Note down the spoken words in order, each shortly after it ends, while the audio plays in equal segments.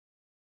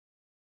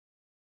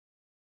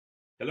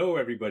Hello,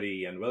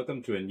 everybody, and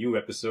welcome to a new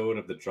episode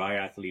of the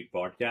Triathlete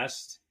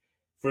Podcast.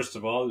 First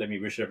of all, let me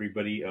wish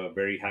everybody a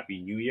very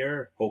happy new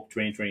year. Hope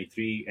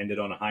 2023 ended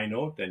on a high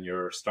note and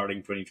you're starting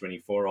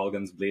 2024 all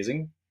guns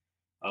blazing.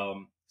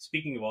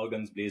 Speaking of all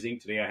guns blazing,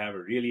 today I have a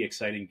really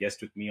exciting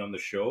guest with me on the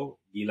show,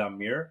 Guila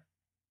Muir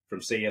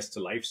from Say Yes to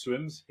Life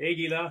Swims. Hey,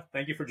 Guila,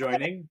 thank you for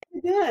joining.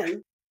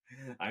 Good.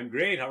 I'm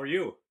great. How are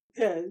you?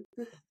 Good.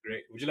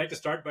 Great. Would you like to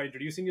start by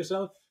introducing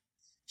yourself?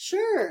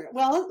 Sure.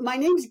 Well, my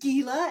name's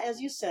Guila, as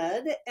you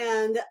said,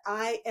 and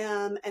I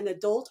am an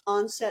adult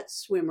onset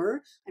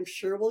swimmer. I'm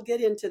sure we'll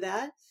get into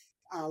that.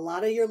 A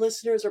lot of your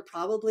listeners are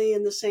probably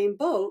in the same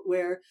boat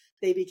where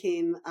they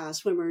became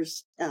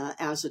swimmers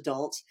as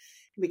adults.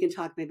 We can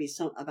talk maybe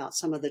about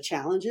some of the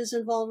challenges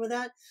involved with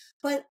that.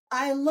 But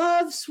I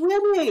love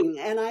swimming,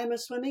 and I'm a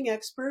swimming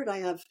expert. I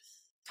have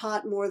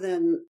taught more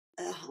than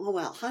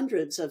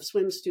hundreds of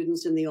swim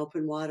students in the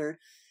open water,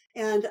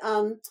 and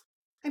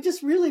I'm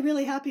just really,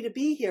 really happy to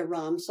be here,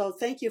 Ram. So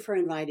thank you for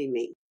inviting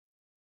me.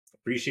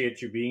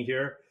 Appreciate you being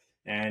here.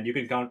 And you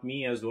can count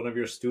me as one of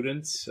your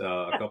students.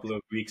 A couple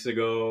of weeks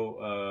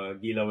ago,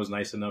 Gila was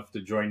nice enough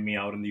to join me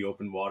out in the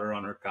open water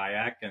on her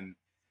kayak and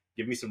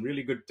give me some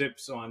really good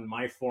tips on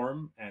my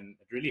form. And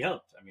it really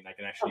helped. I mean, I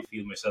can actually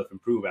feel myself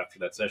improve after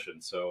that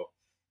session. So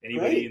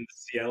anybody Great. in the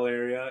Seattle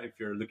area, if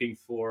you're looking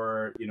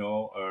for,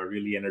 a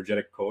really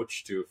energetic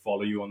coach to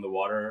follow you on the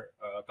water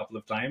a couple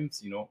of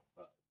times,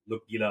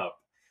 look Gila up.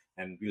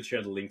 And we'll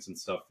share the links and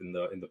stuff in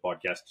the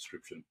podcast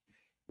description.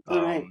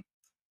 All right.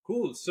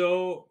 Cool.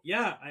 So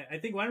yeah, I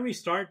think why don't we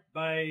start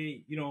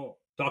by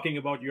talking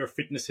about your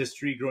fitness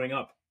history growing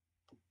up?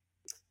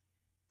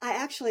 I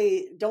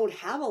actually don't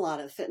have a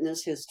lot of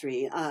fitness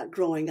history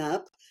growing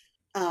up,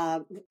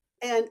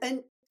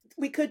 and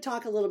we could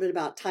talk a little bit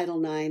about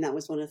Title IX. That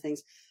was one of the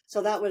things.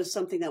 So that was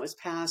something that was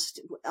passed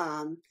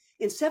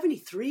in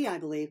 '73, I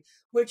believe,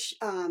 which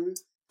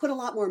put a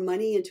lot more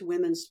money into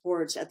women's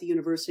sports at the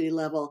university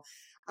level.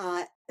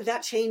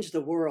 That changed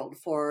the world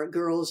for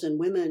girls and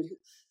women.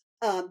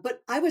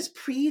 But I was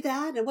pre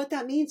that. And what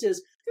that means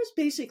is there's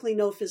basically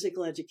no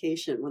physical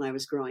education when I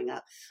was growing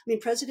up. I mean,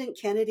 President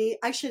Kennedy,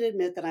 I should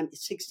admit that I'm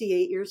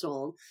 68 years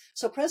old.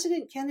 So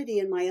President Kennedy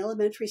in my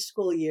elementary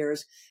school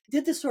years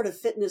did this sort of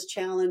fitness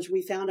challenge.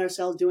 We found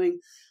ourselves doing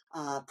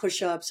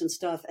push-ups and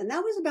stuff. And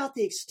that was about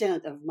the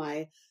extent of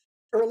my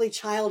early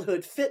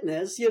childhood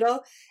fitness,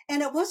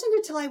 And it wasn't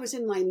until I was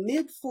in my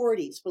mid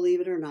 40s, believe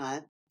it or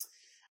not,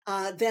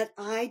 that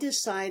I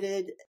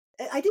decided,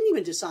 I didn't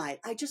even decide,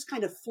 I just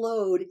kind of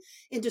flowed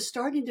into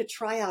starting to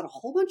try out a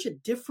whole bunch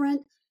of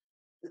different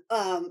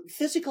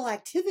physical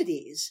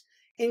activities,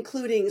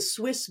 including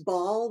Swiss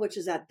ball, which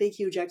is that big,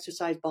 huge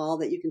exercise ball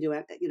that you can do,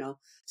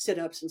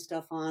 sit-ups and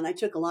stuff on. I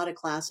took a lot of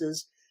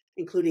classes,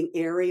 including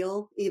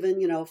aerial, even,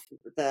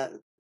 the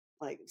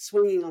like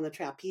swinging on the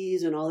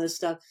trapeze and all this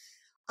stuff.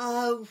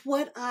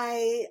 What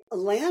I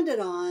landed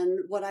on,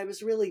 what I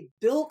was really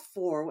built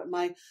for, what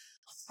my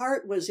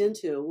heart was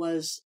into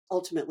was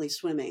ultimately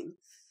swimming.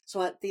 So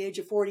at the age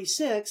of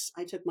 46,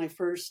 I took my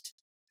first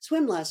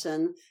swim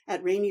lesson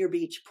at Rainier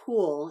Beach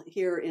Pool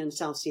here in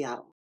South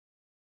Seattle.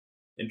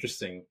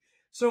 Interesting.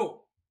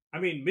 So, I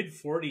mean, mid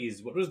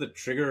 40s, what was the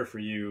trigger for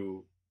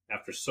you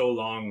after so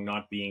long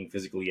not being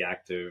physically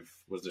active?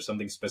 Was there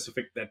something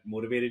specific that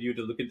motivated you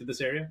to look into this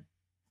area?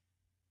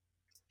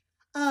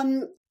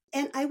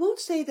 And I won't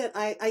say that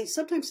I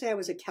sometimes say I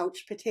was a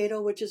couch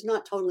potato, which is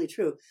not totally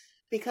true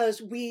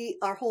because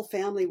our whole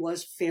family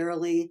was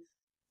fairly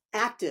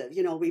active.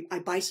 I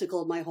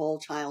bicycled my whole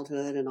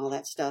childhood and all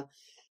that stuff,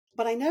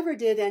 but I never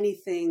did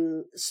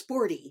anything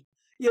sporty.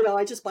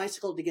 I just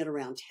bicycled to get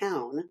around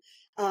town.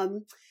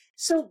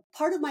 So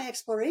part of my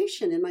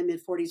exploration in my mid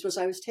 40s was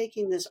I was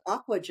taking this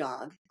aqua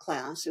jog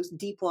class. It was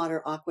deep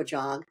water aqua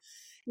jog.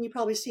 And you've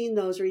probably seen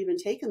those or even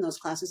taken those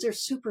classes. They're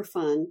super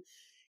fun.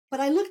 But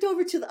I looked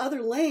over to the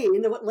other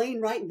lane, the lane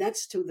right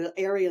next to the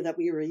area that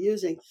we were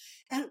using,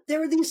 and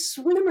there were these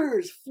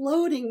swimmers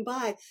floating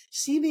by,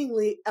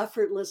 seemingly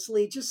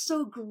effortlessly, just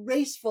so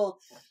graceful.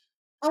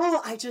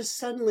 Oh, I just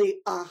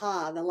suddenly,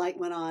 the light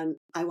went on.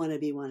 I want to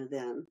be one of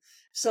them.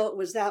 So it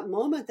was that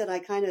moment that I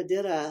kind of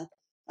did a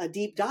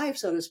deep dive,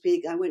 so to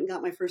speak. I went and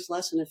got my first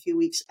lesson a few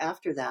weeks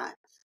after that.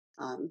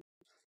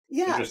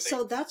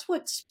 So that's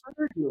what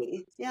spurred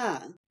me.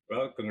 Yeah.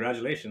 Well,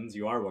 congratulations.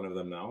 You are one of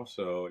them now.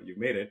 So you've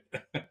made it.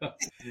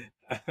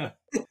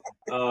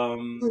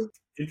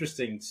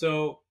 Interesting.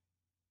 So,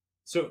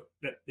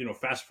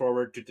 fast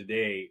forward to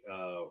today,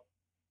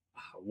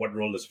 what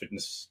role does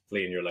fitness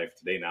play in your life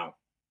today now?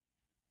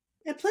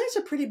 It plays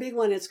a pretty big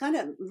one. It's kind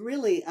of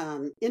really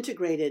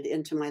integrated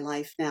into my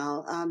life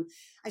now.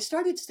 I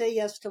started Say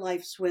Yes to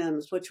Life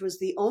Swims, which was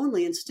the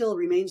only and still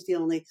remains the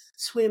only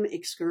swim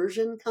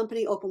excursion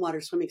company, open water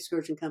swim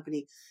excursion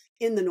company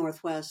in the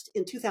Northwest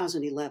in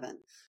 2011,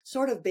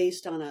 sort of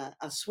based on a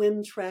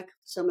swim trek.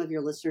 Some of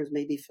your listeners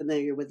may be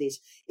familiar with these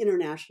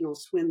international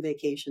swim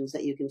vacations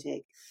that you can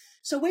take.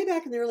 So way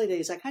back in the early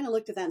days, I kind of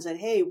looked at that and said,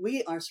 hey,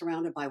 we are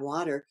surrounded by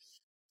water.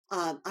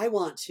 I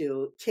want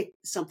to kick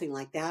something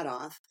like that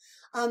off.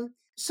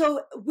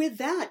 So with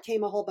that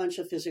came a whole bunch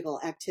of physical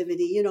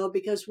activity,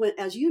 because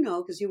as you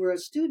know, because you were a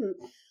student,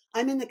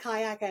 I'm in the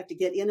kayak. I have to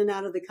get in and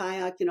out of the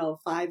kayak,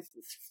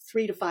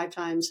 3 to 5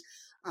 times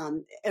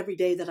every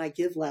day that I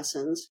give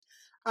lessons.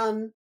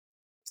 Um,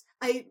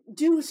 I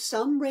do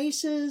some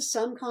races,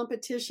 some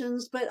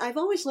competitions, but I've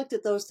always looked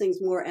at those things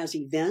more as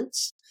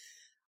events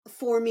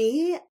for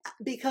me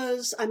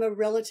because I'm a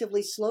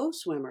relatively slow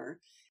swimmer.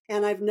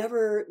 And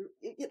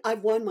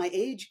I've won my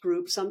age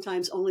group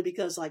sometimes only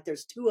because like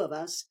there's two of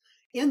us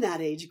in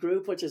that age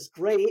group, which is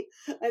great.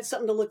 It's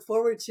something to look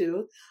forward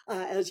to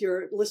as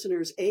your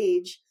listeners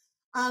age.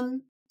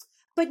 Um,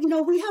 but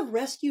we have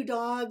rescue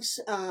dogs.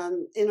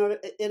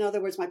 In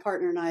other words, my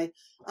partner and I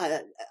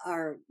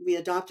we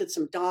adopted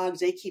some dogs.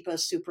 They keep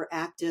us super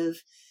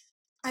active.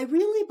 I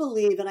really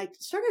believe, and I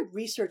started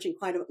researching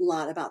quite a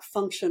lot about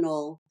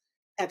functional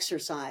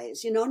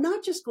exercise,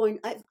 not just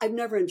I've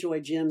never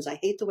enjoyed gyms. I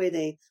hate the way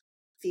they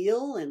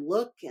feel and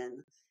look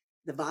and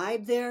the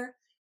vibe there.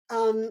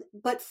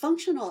 But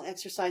functional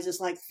exercises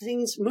like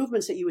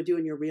movements that you would do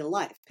in your real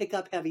life, pick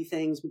up heavy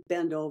things,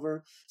 bend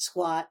over,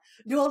 squat,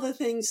 do all the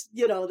things,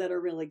 that are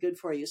really good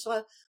for you.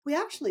 So we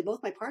actually,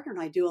 both my partner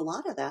and I do a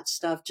lot of that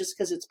stuff just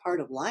because it's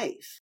part of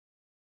life.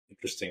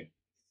 Interesting.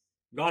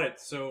 Got it.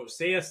 So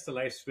Say Yes to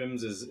Life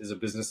Swims is a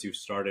business you've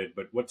started,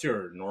 but what's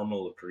your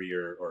normal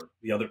career or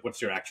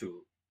what's your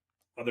actual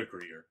other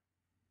career?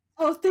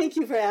 Oh, thank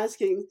you for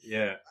asking.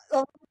 Yeah. A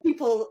lot of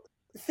people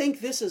think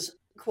this is,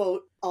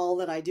 quote, all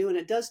that I do. And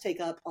it does take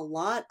up a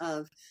lot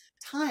of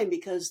time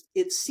because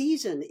its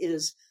season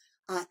is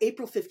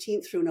April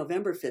 15th through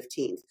November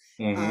 15th.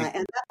 Mm-hmm. And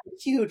that's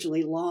a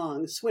hugely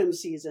long swim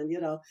season,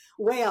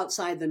 way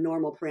outside the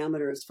normal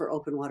parameters for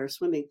open water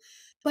swimming.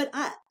 But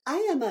I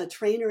am a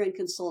trainer and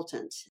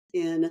consultant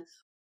in,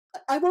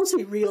 I won't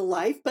say real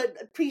life,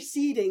 but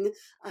preceding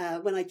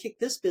when I kicked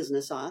this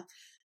business off.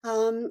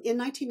 In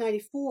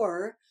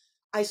 1994,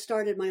 I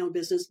started my own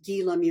business,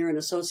 Guila, Muir and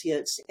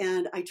Associates,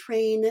 and I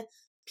train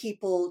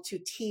people to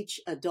teach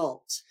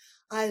adults.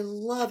 I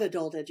love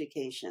adult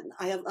education.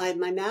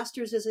 My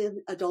master's is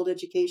in adult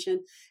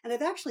education, and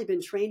I've actually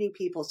been training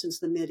people since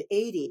the mid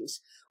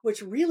 '80s,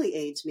 which really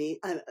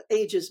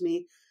ages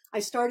me. I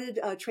started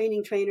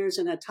training trainers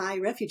in a Thai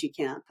refugee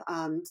camp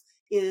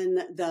in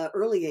the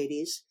early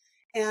 '80s.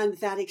 And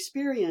that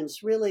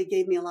experience really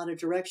gave me a lot of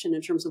direction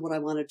in terms of what I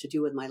wanted to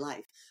do with my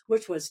life,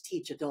 which was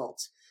teach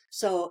adults.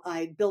 So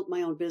I built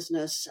my own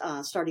business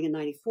starting in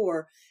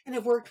 '94, and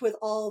I've worked with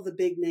all the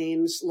big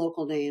names,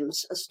 local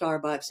names,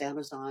 Starbucks,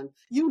 Amazon,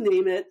 you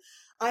name it.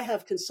 I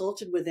have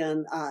consulted with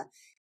them,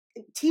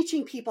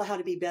 teaching people how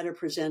to be better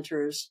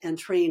presenters and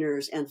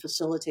trainers and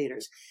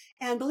facilitators.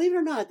 And believe it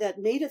or not, that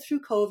made it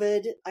through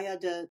COVID. I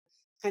had to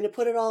kind of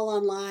put it all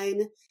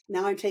online.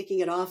 Now I'm taking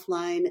it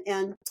offline.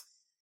 And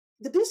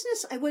the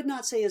business, I would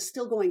not say is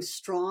still going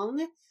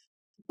strong,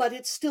 but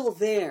it's still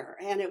there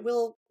and it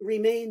will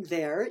remain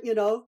there,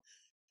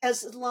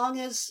 as long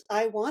as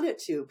I want it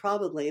to,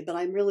 probably. But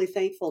I'm really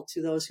thankful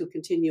to those who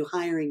continue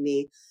hiring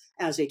me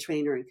as a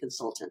trainer and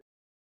consultant.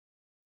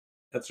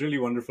 That's really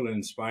wonderful and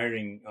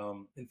inspiring.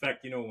 In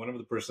fact, one of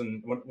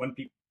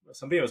the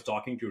somebody I was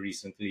talking to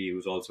recently,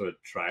 who's also a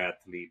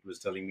triathlete, was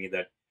telling me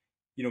that,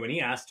 when he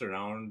asked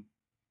around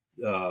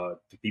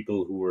to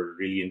people who were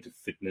really into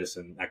fitness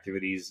and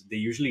activities, they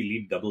usually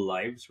lead double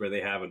lives where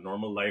they have a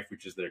normal life,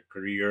 which is their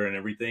career and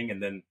everything.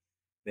 And then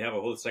they have a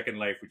whole second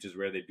life, which is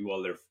where they do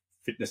all their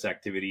fitness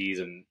activities.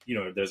 And,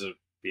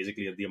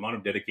 basically the amount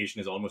of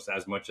dedication is almost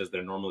as much as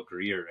their normal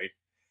career, right?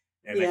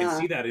 And I can Yeah,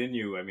 see that in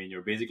you. I mean,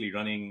 you're basically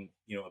running,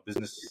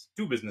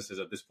 two businesses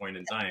at this point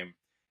in time.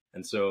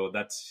 And so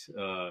that's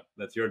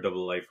your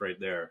double life right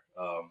there.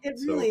 it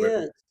So, really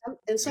is. And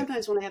yeah.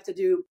 sometimes when I have to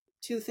do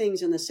two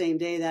things in the same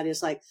day, that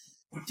is like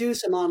do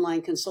some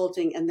online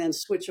consulting and then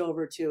switch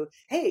over to,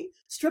 hey,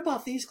 strip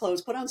off these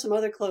clothes, put on some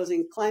other clothes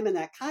and climb in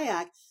that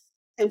kayak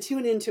and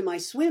tune into my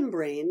swim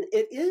brain.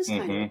 It is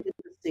kind of an Hmm.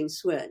 interesting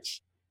switch.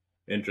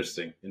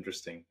 Interesting,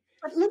 interesting.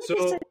 But let me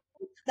just say,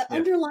 So, the yeah.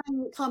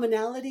 underlying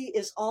commonality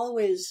is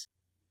always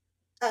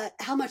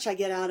how much I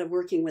get out of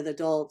working with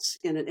adults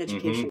in an Hmm.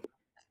 educational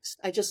context.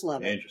 I just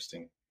love it.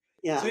 Interesting. So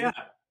Yeah. yeah,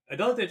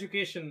 adult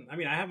education. I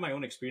mean, I have my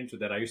own experience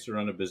with that. I used to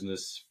run a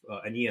business,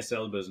 an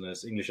ESL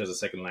business, English as a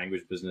second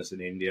language business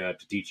in India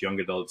to teach young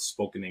adults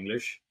spoken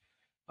English.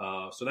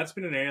 So that's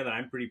been an area that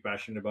I'm pretty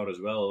passionate about as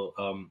well.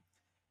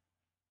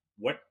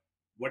 What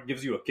what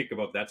gives you a kick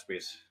about that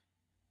space?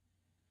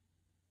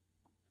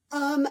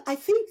 I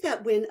think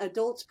that when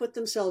adults put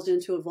themselves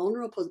into a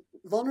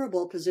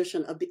vulnerable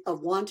position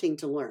of wanting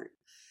to learn,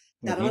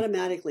 that Hmm.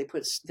 automatically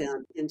puts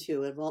them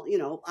into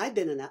a, I've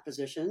been in that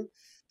position.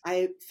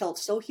 I felt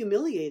so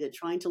humiliated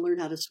trying to learn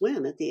how to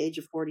swim at the age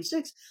of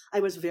 46. I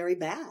was very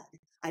bad.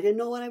 I didn't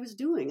know what I was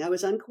doing. I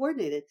was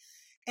uncoordinated.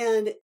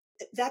 And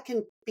that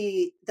can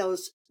be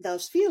those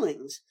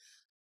feelings.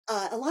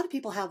 A lot of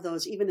people have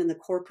those even in the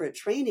corporate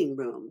training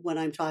room when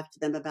I'm talking to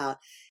them about,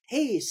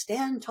 hey,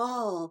 stand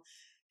tall,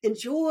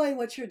 enjoy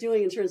what you're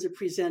doing in terms of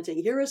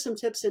presenting. Here are some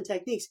tips and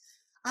techniques.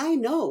 I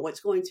know what's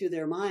going through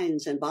their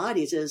minds and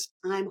bodies is,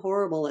 I'm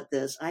horrible at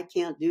this. I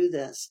can't do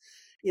this.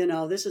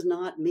 This is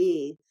not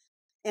me.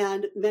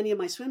 And many of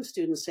my swim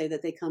students say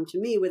that they come to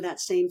me with that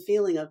same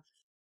feeling of,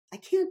 I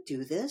can't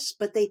do this,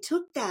 but they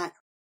took that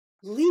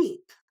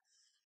leap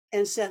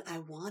and said, I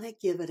want to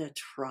give it a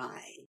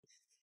try.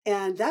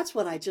 And that's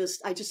what I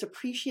just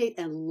appreciate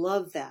and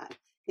love that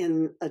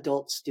in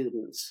adult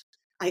students.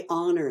 I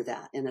honor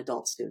that in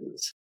adult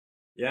students.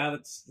 Yeah,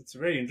 that's a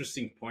very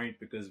interesting point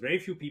because very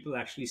few people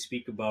actually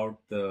speak about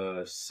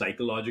the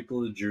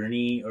psychological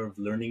journey of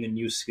learning a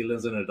new skill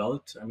as an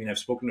adult. I mean, I've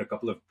spoken to a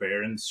couple of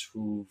parents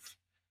who've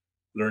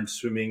learned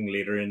swimming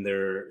later in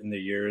their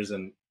years,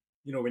 and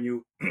when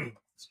you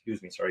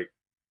excuse me, sorry,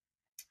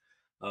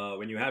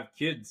 when you have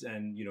kids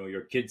and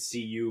your kids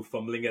see you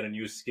fumbling at a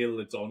new skill,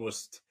 it's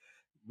almost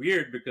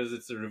weird because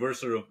it's a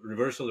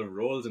reversal of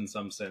roles in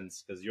some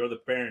sense, because you're the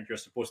parent, you're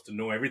supposed to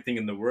know everything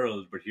in the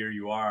world, but here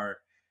you are,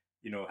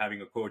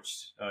 having a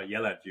coach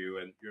yell at you,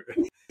 and you're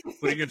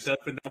putting yourself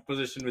in that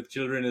position with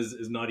children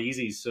is not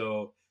easy.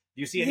 So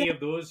do you see Yeah. any of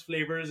those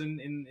flavors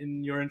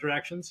in your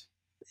interactions?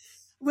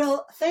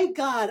 Well, thank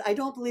God I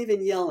don't believe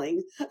in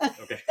yelling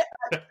Okay.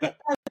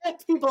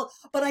 at people,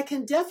 but I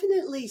can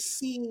definitely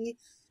see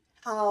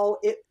how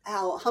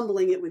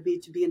humbling it would be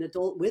to be an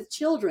adult with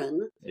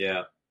children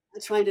Yeah.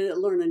 trying to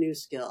learn a new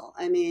skill.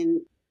 I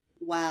mean,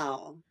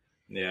 wow.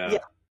 Yeah.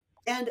 Yeah.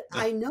 And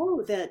I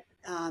know that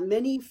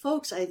many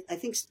folks, I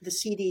think the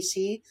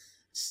CDC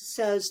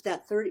says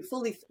that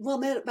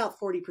about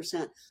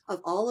 40%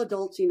 of all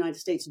adults in the United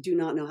States do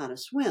not know how to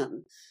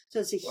swim. So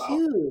it's a Wow.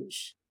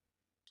 huge,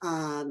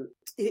 and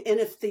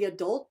if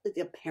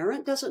the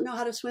parent doesn't know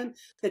how to swim,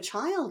 the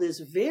child is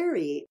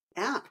very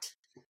apt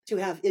to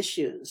have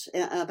issues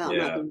about not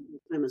Yeah. being able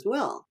to swim as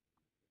well.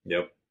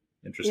 Yep.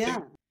 Interesting.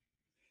 Yeah.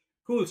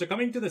 Cool. So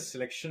coming to the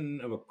selection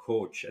of a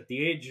coach at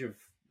the age of,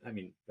 I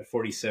mean, at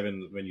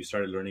 47, when you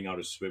started learning how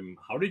to swim,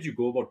 how did you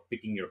go about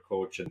picking your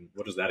coach, and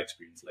what was that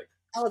experience like?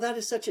 Oh, that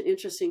is such an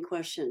interesting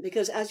question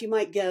because, as you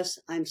might guess,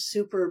 I'm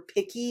super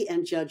picky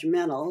and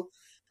judgmental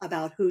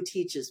about who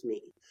teaches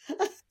me.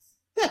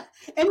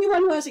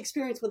 Anyone who has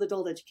experience with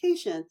adult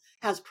education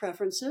has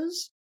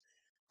preferences.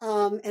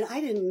 And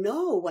I didn't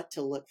know what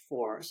to look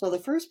for. So the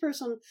first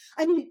person,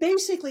 I mean,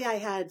 basically, I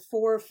had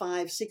 4,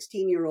 5,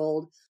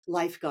 16-year-old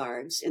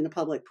lifeguards in the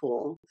public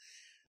pool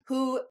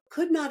who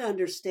could not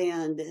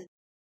understand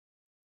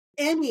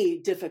any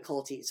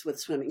difficulties with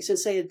swimming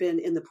since they had been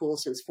in the pool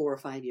since 4 or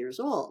 5 years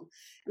old.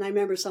 And I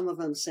remember some of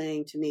them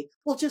saying to me,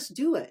 well, just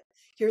do it.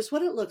 Here's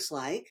what it looks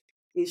like.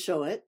 You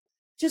show it.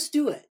 Just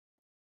do it.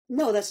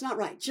 No, that's not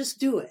right. Just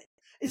do it.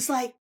 It's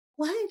like,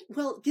 what?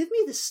 Well, give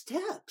me the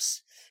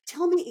steps.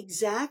 Tell me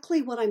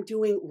exactly what I'm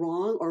doing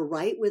wrong or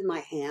right with my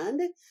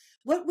hand.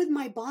 What with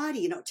my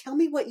body? Tell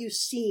me what you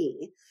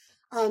see.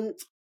 Um,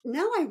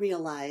 Now I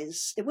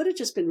realize it would have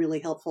just been really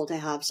helpful to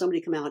have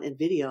somebody come out and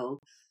video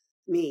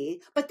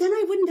me, but then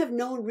I wouldn't have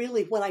known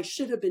really what I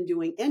should have been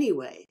doing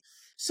anyway.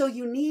 So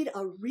you need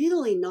a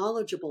really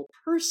knowledgeable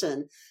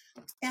person.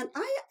 And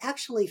I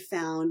actually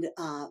found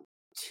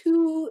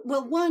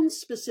one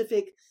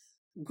specific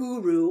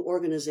guru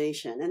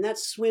organization, and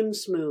that's Swim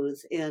Smooth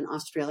in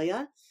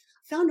Australia.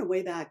 Found a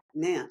way back,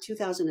 man,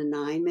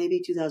 2009, maybe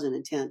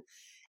 2010.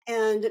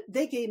 And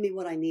they gave me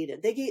what I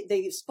needed.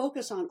 They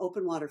focus on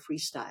open water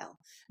freestyle,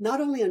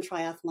 not only on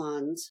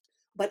triathlons,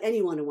 but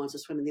anyone who wants to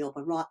swim in the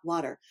open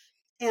water.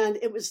 And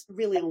it was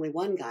really only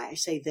one guy. I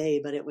say they,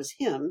 but it was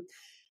him.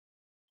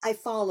 I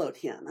followed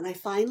him and I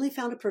finally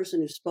found a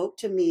person who spoke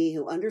to me,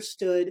 who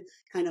understood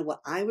kind of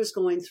what I was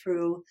going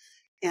through.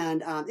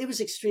 And it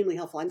was extremely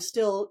helpful. I'm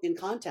still in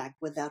contact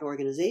with that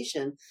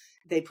organization.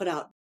 They put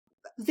out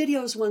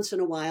videos once in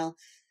a while,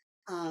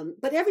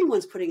 but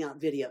everyone's putting out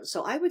videos.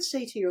 So I would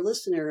say to your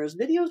listeners,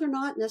 videos are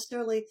not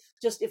necessarily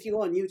just if you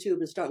go on YouTube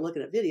and start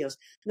looking at videos,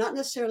 not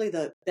necessarily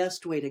the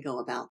best way to go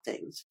about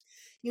things.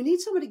 You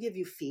need someone to give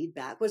you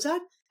feedback. Was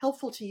that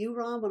helpful to you,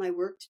 Ron, when I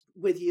worked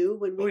with you,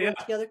 when Oh we yeah.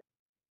 worked together?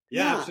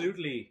 Yeah, Yeah.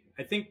 absolutely.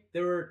 I think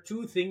there were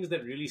two things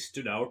that really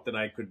stood out that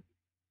I could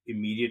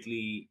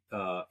immediately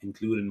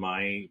include in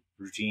my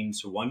routine.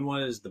 So one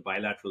was the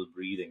bilateral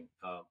breathing.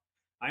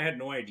 I had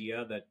no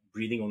idea that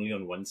breathing only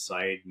on one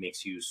side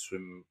makes you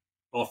swim,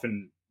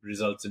 often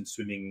results in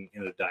swimming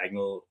in a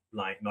diagonal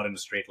line, not in a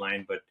straight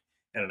line, but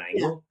at an Yeah.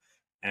 angle.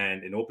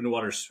 And in open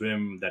water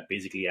swim, that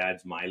basically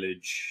adds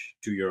mileage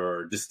to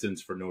your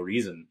distance for no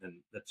reason.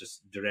 And that's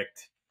just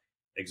direct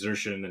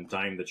exertion and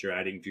time that you're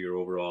adding to your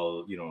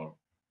overall,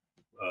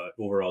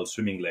 overall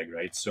swimming leg,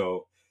 right?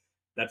 So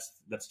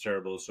that's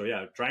terrible. So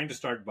yeah, trying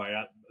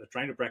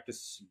to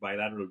practice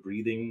bilateral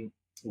breathing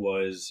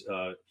was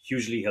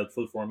hugely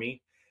helpful for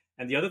me.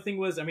 And the other thing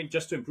was, I mean,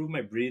 just to improve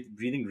my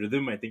breathing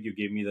rhythm, I think you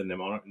gave me the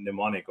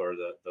mnemonic or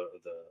the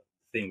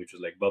thing, which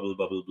was like bubble,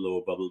 bubble,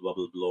 blow, bubble,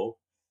 bubble, blow.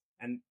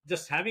 And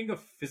just having a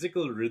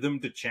physical rhythm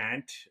to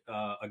chant,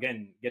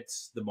 again,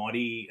 gets the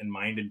body and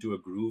mind into a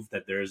groove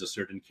that there is a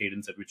certain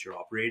cadence at which you're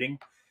operating,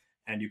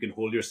 and you can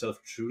hold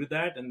yourself true to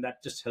that. And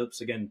that just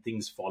helps, again,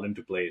 things fall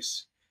into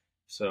place.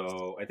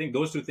 So I think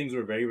those two things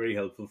were very, very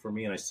helpful for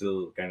me, and I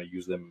still kind of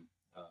use them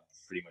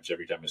pretty much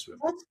every time I swim.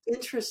 That's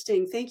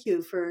interesting. Thank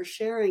you for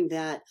sharing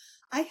that.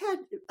 I had,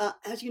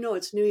 as you know,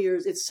 it's New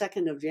Year's, it's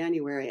 2nd of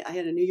January. I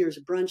had a New Year's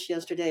brunch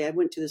yesterday. I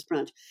went to this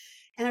brunch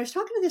and I was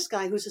talking to this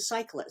guy who's a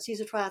cyclist.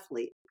 He's a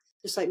triathlete,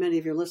 just like many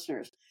of your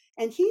listeners.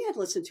 And he had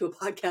listened to a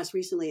podcast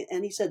recently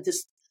and he said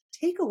this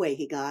takeaway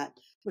he got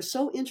was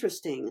so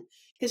interesting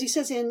because he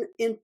says in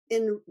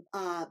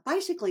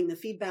bicycling, the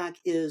feedback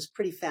is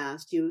pretty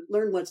fast. You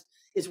learn what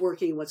is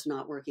working, what's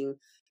not working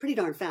pretty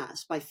darn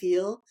fast by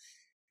feel.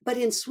 But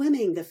in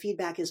swimming, the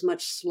feedback is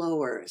much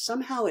slower.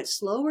 Somehow it's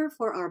slower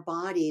for our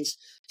bodies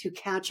to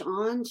catch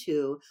on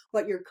to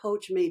what your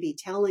coach may be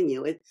telling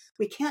you.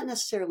 We can't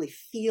necessarily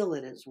feel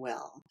it as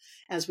well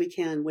as we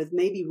can with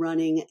maybe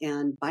running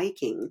and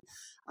biking.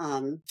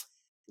 Um,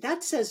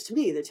 that says to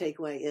me, the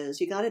takeaway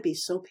is you got to be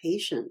so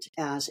patient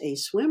as a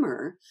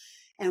swimmer.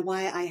 And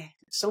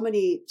so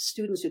many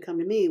students who come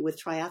to me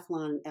with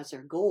triathlon as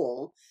their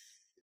goal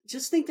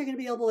just think they're going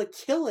to be able to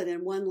kill it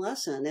in one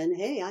lesson. And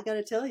hey, I got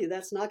to tell you,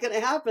 that's not going to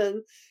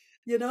happen,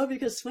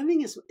 because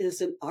swimming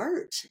is an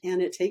art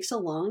and it takes a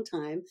long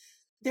time.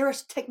 There are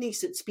techniques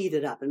that speed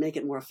it up and make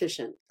it more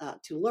efficient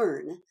to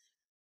learn.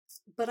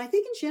 But I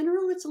think in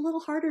general, it's a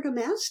little harder to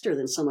master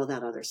than some of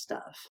that other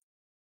stuff.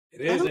 It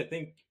is, I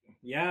think.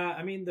 Yeah,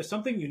 I mean, there's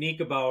something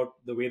unique about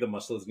the way the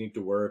muscles need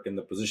to work and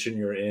the position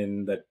you're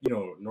in that,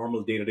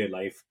 normal day-to-day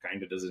life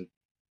kind of doesn't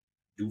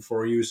do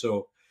for you.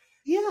 So,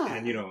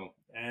 yeah.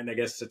 And I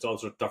guess it's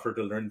also tougher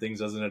to learn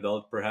things as an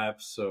adult,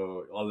 perhaps.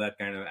 So all that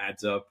kind of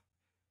adds up.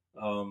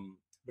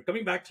 But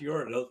coming back to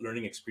your adult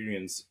learning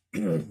experience,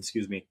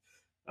 excuse me.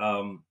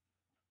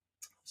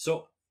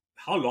 So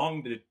how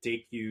long did it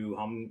take you?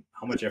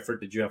 How much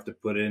effort did you have to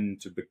put in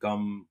to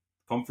become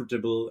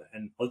comfortable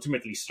and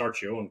ultimately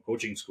start your own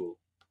coaching school?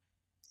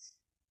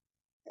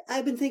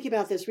 I've been thinking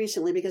about this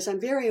recently because I'm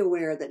very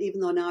aware that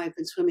even though now I've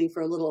been swimming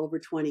for a little over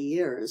 20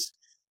 years,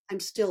 I'm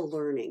still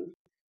learning.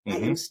 I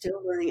am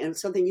still learning. And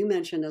something you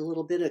mentioned a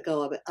little bit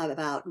ago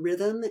about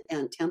rhythm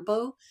and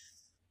tempo.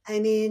 I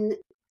mean,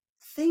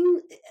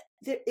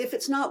 if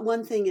it's not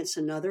one thing, it's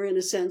another in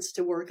a sense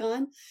to work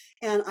on.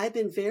 And I've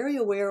been very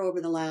aware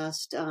over the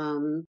last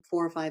 4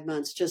 or 5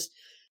 months, just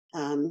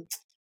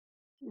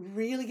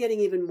really getting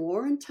even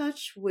more in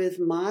touch with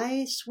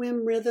my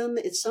swim rhythm.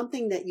 It's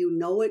something that you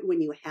know it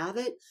when you have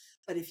it,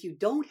 but if you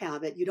don't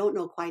have it, you don't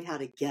know quite how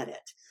to get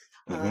it.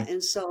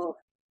 And so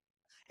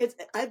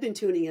I've been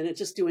tuning in and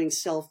just doing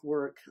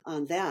self-work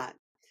on that.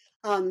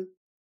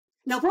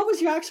 Now, what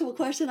was your actual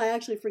question? I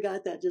actually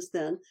forgot that just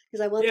then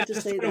because I wanted to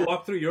just say trying that. to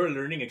walk through your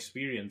learning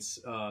experience.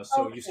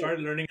 So you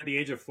started learning at the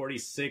age of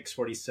 46,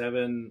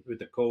 47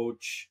 with a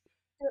coach.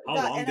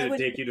 How long did it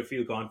take you to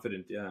feel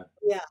confident? Yeah.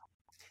 Yeah.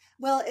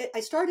 Well, I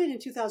started in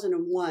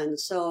 2001.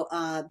 So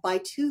by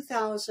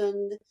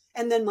 2000,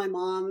 and then my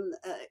mom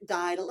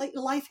died. Like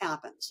life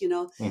happens,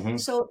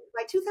 So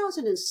by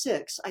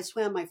 2006, I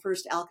swam my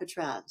first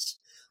Alcatraz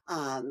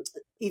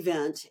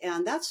event.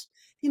 And that's,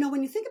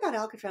 when you think about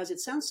Alcatraz,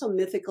 it sounds so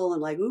mythical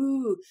and like,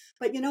 ooh,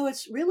 but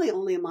it's really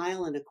only 1.25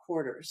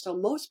 miles. So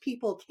most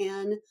people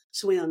can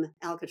swim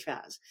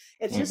Alcatraz.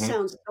 It just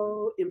sounds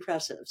so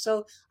impressive.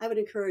 So I would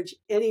encourage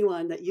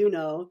anyone that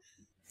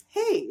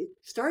hey,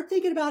 start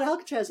thinking about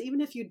Alcatraz, even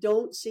if you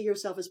don't see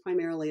yourself as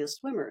primarily a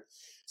swimmer.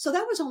 So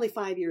that was only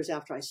 5 years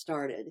after I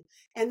started.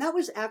 And that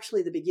was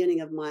actually the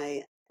beginning of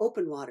my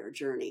open water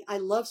journey. I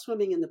love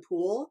swimming in the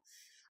pool.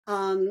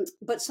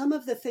 But some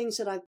of the things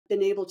that I've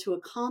been able to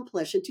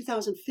accomplish in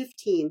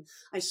 2015,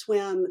 I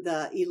swam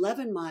the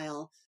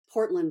 11-mile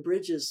Portland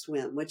Bridges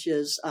swim, which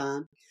is,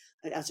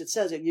 as it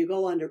says, you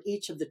go under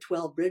each of the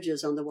 12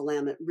 bridges on the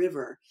Willamette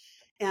River.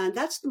 And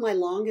that's my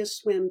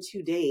longest swim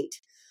to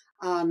date.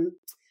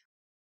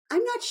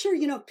 I'm not sure,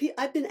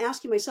 I've been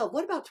asking myself,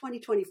 what about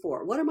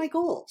 2024? What are my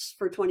goals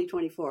for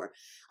 2024?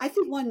 I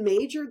think one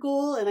major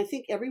goal, and I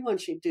think everyone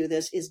should do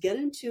this, is get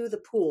into the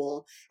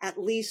pool at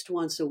least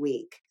once a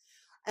week.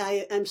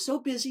 I'm so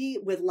busy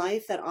with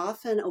life that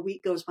often a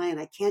week goes by and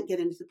I can't get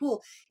into the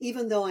pool,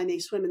 even though I may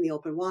swim in the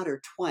open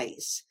water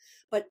twice.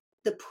 But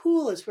the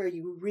pool is where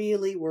you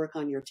really work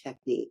on your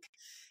technique.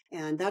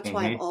 And that's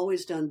why I've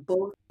always done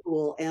both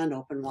pool and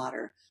open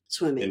water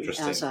swimming.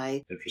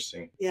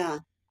 Interesting. Yeah.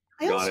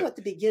 I also, at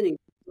the beginning,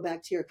 go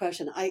back to your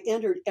question, I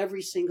entered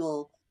every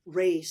single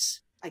race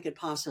I could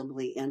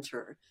possibly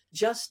enter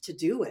just to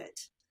do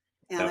it.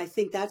 And I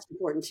think that's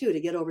important too,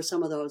 to get over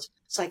some of those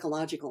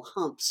psychological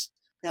humps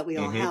that we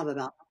all have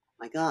about, oh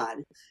my God,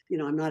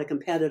 I'm not a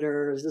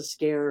competitor, this is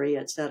scary,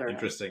 etc.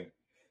 Interesting.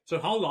 So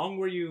how long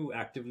were you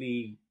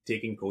actively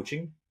taking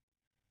coaching?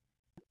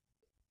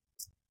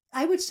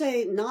 I would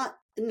say not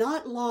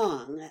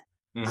long.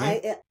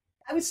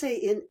 I would say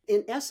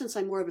in essence,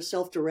 I'm more of a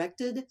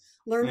self-directed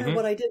learner.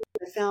 What I did,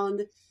 I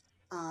found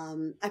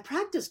I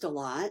practiced a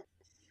lot.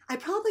 I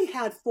probably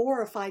had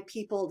 4 or 5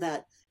 people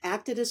that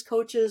acted as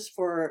coaches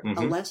for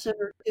a lesson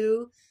or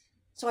two.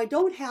 So I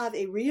don't have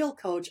a real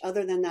coach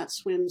other than that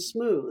Swim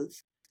Smooth,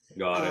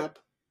 Got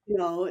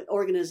it.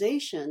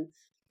 Organization.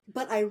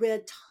 but I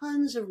read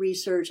tons of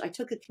research. I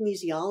took a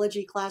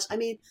kinesiology class. I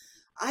mean,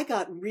 I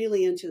got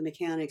really into the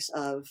mechanics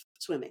of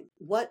swimming.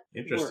 What works?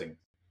 Interesting.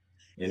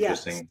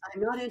 Yes, Interesting.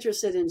 I'm not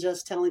interested in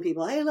just telling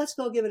people, hey, let's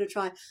go give it a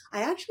try.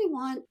 I actually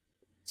want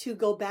to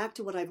go back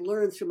to what I've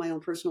learned through my own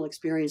personal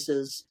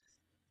experiences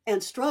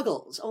and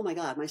struggles. Oh my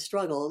God, my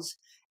struggles,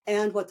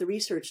 and what the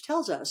research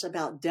tells us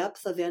about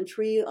depth of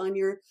entry on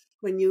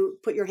when you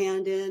put your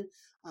hand in,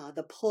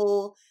 the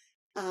pull.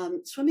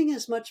 Swimming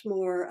is much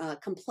more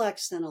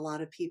complex than a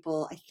lot of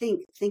people, I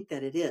think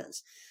that it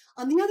is.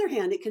 On the other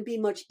hand, it can be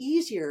much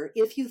easier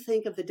if you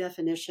think of the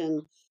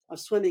definition of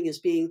swimming as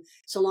being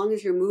so long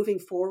as you're moving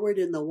forward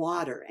in the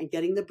water and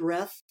getting the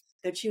breath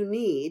that you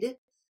need,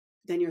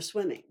 then you're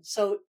swimming.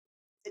 So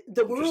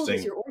the world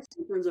is Interesting. your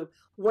oyster in terms of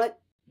what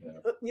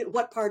Yeah.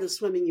 what part of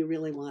swimming you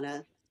really want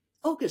to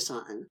focus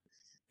on.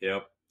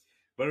 Yep.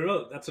 But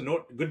no, that's a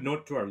good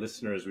note to our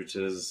listeners, which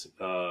is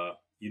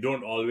you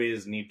don't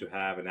always need to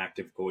have an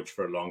active coach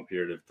for a long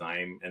period of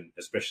time, and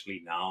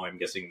especially now, I'm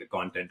guessing the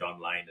content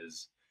online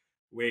is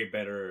way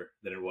better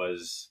than it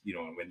was,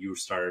 when you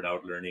started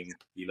out learning,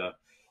 Gila.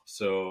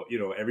 So,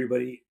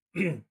 everybody,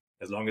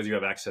 as long as you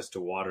have access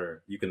to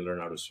water, you can learn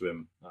how to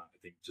swim. I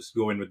think just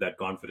go in with that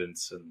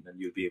confidence, and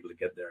you'll be able to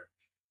get there.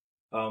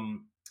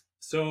 Um,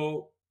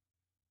 so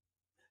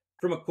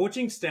from a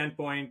coaching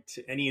standpoint,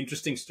 any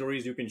interesting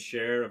stories you can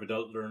share of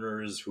adult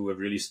learners who have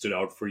really stood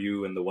out for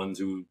you and the ones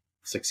who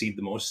succeed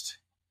the most?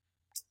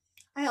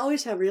 I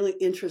always have really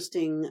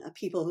interesting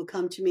people who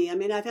come to me. I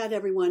mean, I've had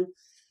everyone.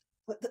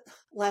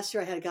 Last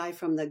year, I had a guy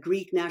from the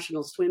Greek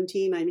national swim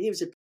team. I mean, he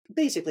was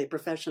basically a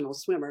professional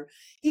swimmer.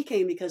 He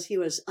came because he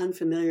was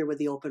unfamiliar with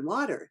the open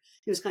water.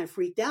 He was kind of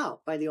freaked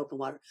out by the open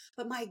water.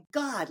 But my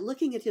God,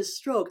 looking at his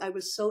stroke, I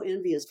was so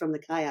envious from the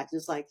kayak.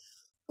 It's like,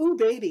 oh,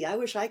 baby, I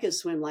wish I could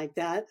swim like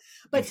that.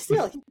 But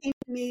still, he came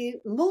to me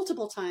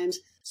multiple times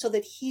so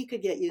that he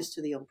could get used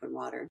to the open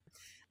water.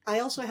 I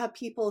also have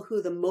people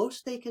who the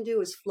most they can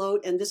do is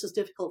float, and this is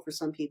difficult for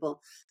some people.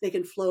 They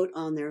can float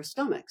on their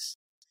stomachs.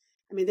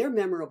 I mean, they're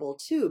memorable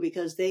too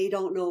because they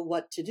don't know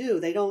what to do.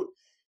 They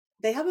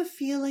have a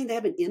feeling, they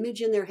have an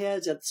image in their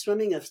heads of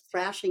swimming, of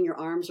thrashing your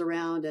arms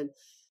around and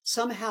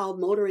somehow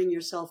motoring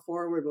yourself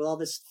forward with all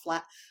this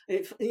flat,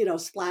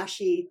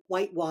 splashy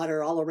white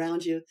water all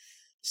around you.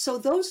 So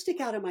those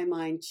stick out in my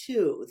mind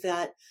too,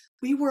 that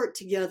we work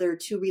together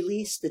to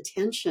release the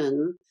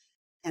tension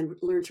and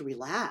learn to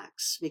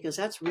relax because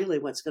that's really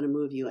what's going to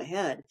move you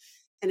ahead.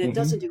 And it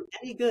doesn't Mm-hmm. do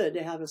any good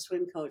to have a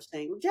swim coach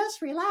saying, well,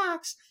 just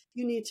relax.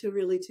 You need to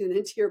really tune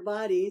into your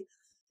body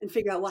and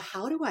figure out, well,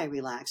 how do I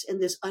relax in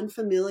this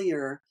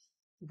unfamiliar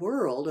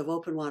world of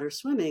open water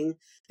swimming,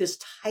 this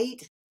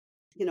tight,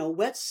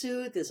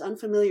 wetsuit, this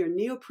unfamiliar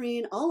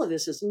neoprene, all of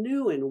this is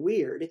new and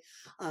weird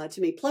to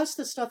me. Plus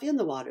the stuff in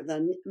the water,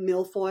 the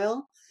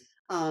milfoil,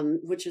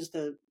 which is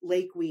the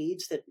lake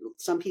weeds that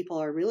some people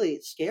are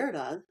really scared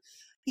of.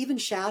 Even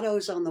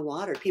shadows on the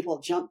water, people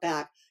jump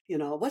back,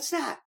 what's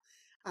that?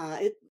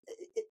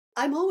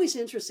 I'm always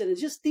interested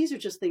in these are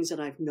just things that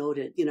I've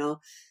noted,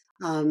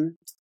 um,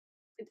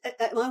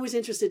 I'm always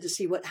interested to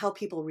see how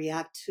people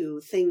react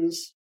to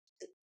things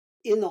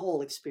in the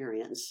whole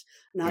experience,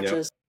 not Yep.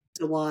 just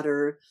the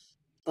water,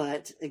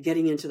 but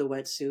getting into the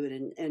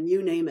wetsuit and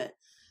you name it.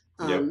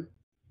 Yep. Um,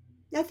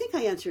 I think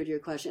I answered your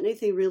question.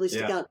 Anything really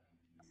stick Yeah. out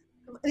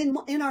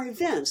in our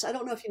events? I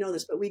don't know if you know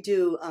this, but we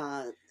do.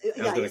 I was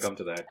Yeah, going to come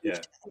to that. Yeah.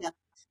 yeah.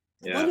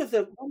 One Yeah. of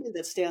the women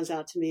that stands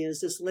out to me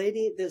is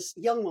this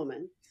young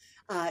woman.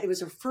 It was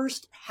her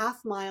first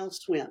half-mile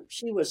swim.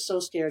 She was so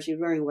scared. She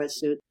was wearing a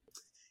wetsuit,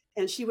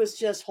 and she was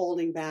just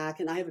holding back.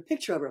 And I have a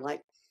picture of her,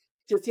 like,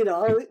 just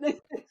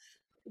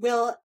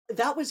well,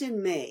 that was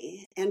in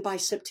May, and by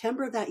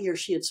September of that year,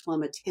 she had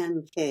swum a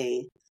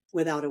 10K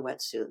without a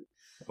wetsuit.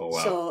 Oh,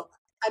 wow. So,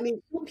 I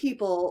mean, some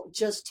people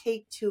just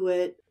take to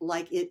it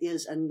like it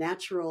is a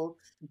natural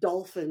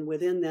dolphin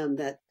within them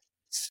that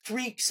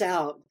streaks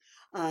out.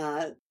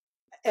 Uh,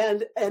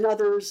 and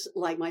others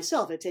like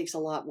myself, it takes a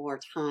lot more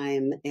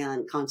time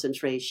and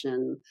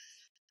concentration.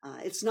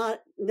 It's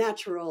not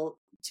natural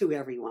to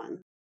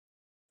everyone.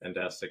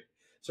 Fantastic.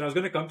 So I was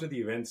going to come to the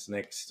events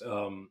next.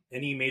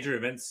 Any major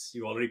events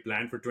you already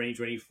planned for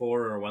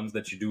 2024 or ones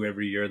that you do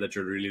every year that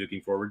you're really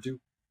looking forward to?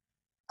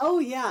 Oh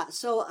yeah,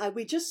 so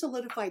we just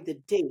solidified the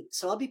date.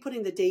 So I'll be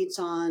putting the dates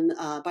on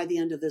by the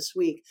end of this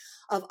week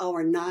of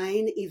our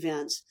 9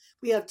 events.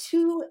 We have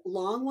 2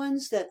 long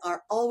ones that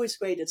are always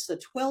great. It's the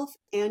 12th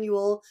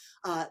annual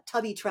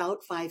Tubby Trout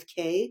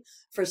 5K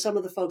for some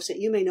of the folks that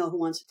you may know who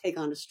wants to take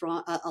on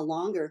a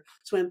longer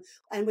swim.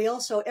 And we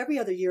also every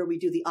other year we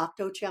do the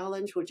Octo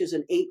Challenge, which is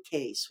an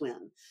 8K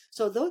swim.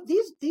 So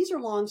these are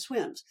long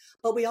swims,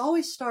 but we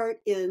always start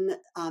in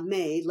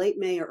May, late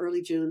May or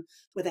early June,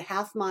 with a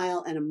half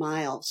mile and a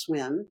mile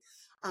swim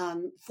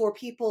for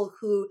people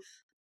who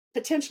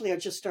potentially are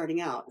just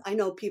starting out. I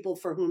know people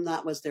for whom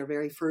that was their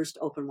very first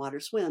open water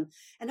swim,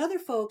 and other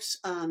folks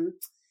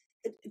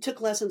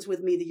took lessons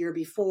with me the year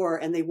before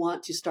and they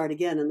want to start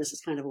again. And this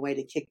is kind of a way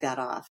to kick that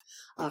off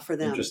for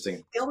them.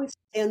 Interesting. We always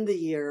end the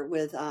year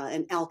with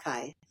an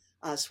alki.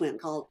 swim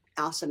called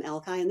Awesome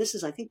Alki, and this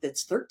is, I think,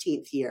 that's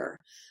 13th year.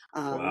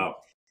 Um, Wow.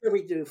 where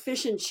we do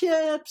fish and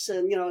chips,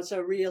 and it's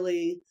a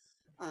really.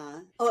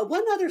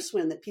 One other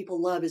swim that people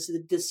love is the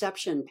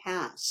Deception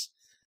Pass,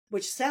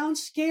 which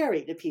sounds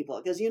scary to people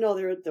because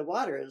the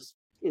water is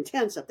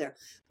intense up there,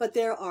 but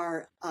there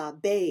are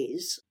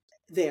bays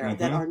there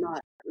that Mm-hmm. are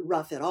not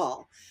rough at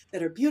all,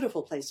 that are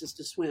beautiful places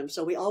to swim.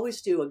 So we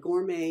always do a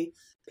gourmet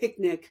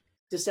picnic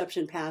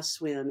Deception Pass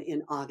swim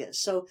in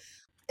August. So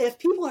if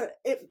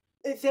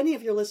any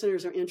of your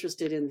listeners are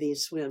interested in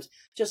these swims,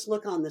 just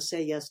look on the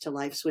Say Yes to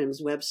Life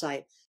Swims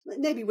website,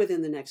 maybe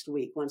within the next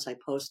week once I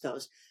post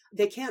those.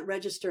 They can't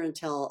register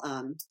until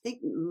I think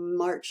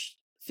March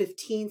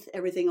 15th.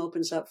 Everything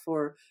opens up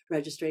for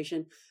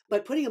registration,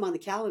 but putting them on the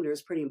calendar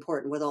is pretty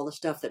important with all the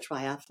stuff that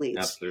triathletes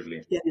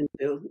Absolutely. get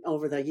into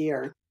over the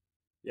year.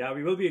 Yeah,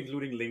 we will be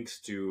including links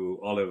to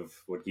all of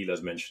what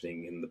Gila's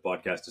mentioning in the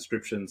podcast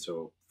description,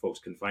 so folks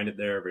can find it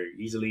there very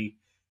easily.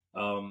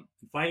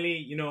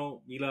 Finally,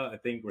 Gila, I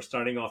think we're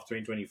starting off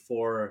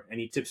 2024.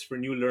 Any tips for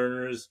new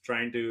learners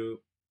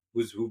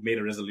who've made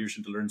a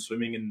resolution to learn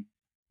swimming in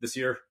this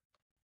year?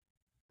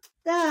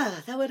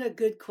 That was a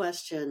good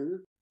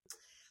question.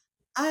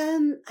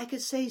 I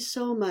could say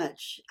so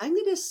much. I'm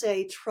going to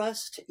say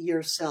trust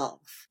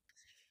yourself.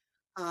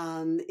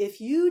 If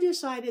you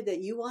decided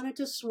that you wanted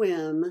to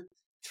swim,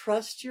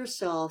 trust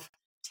yourself,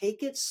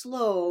 take it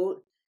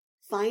slow,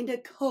 find a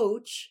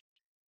coach,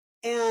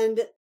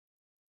 and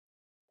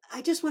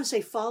I just want to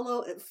say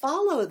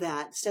follow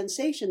that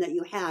sensation that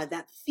you had,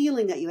 that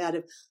feeling that you had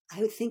of,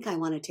 I think I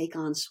want to take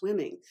on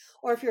swimming.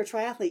 Or if you're a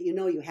triathlete,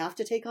 you have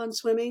to take on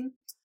swimming.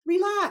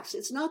 Relax,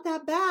 it's not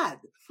that bad.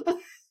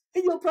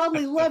 And you'll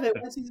probably love it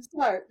once you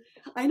start.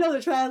 I know the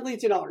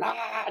triathletes,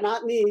 nah,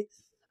 not me.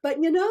 But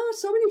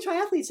so many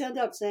triathletes end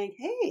up saying,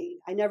 hey,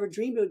 I never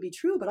dreamed it would be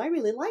true, but I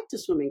really like the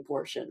swimming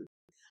portion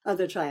of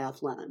the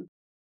triathlon.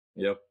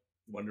 Yep.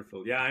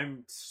 Wonderful. Yeah,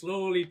 I'm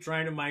slowly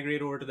trying to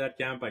migrate over to that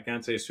camp. I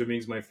can't say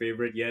swimming's my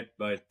favorite yet,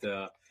 but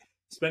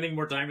spending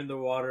more time in the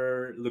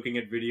water, looking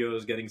at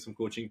videos, getting some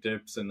coaching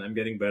tips, and I'm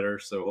getting better.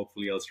 So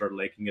hopefully I'll start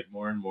liking it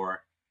more and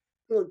more.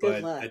 Well,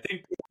 good But luck. I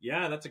think,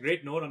 yeah, that's a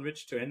great note on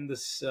which to end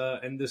this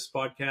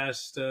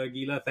podcast,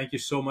 Gila. Thank you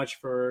so much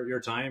for your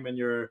time and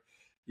your,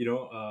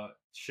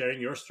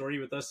 sharing your story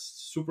with us.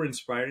 Super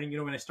inspiring.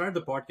 When I started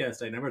the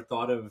podcast, I never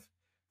thought of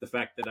the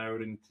fact that I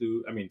would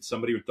include. I mean,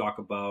 somebody would talk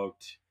about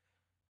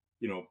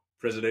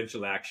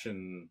presidential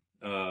action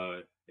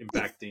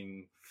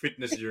impacting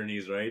fitness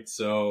journeys, right?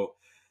 So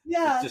it's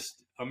Yeah.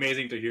 just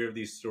amazing to hear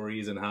these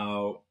stories and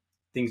how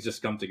things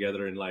just come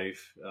together in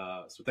life.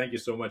 So thank you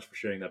so much for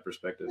sharing that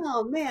perspective.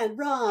 Oh man,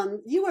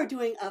 Ron, you are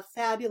doing a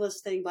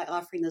fabulous thing by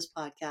offering this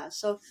podcast.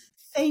 So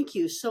thank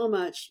you so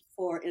much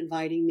for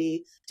inviting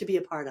me to be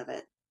a part of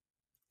it.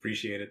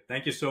 Appreciate it.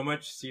 Thank you so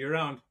much. See you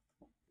around.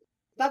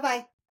 Bye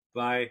bye.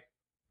 Bye.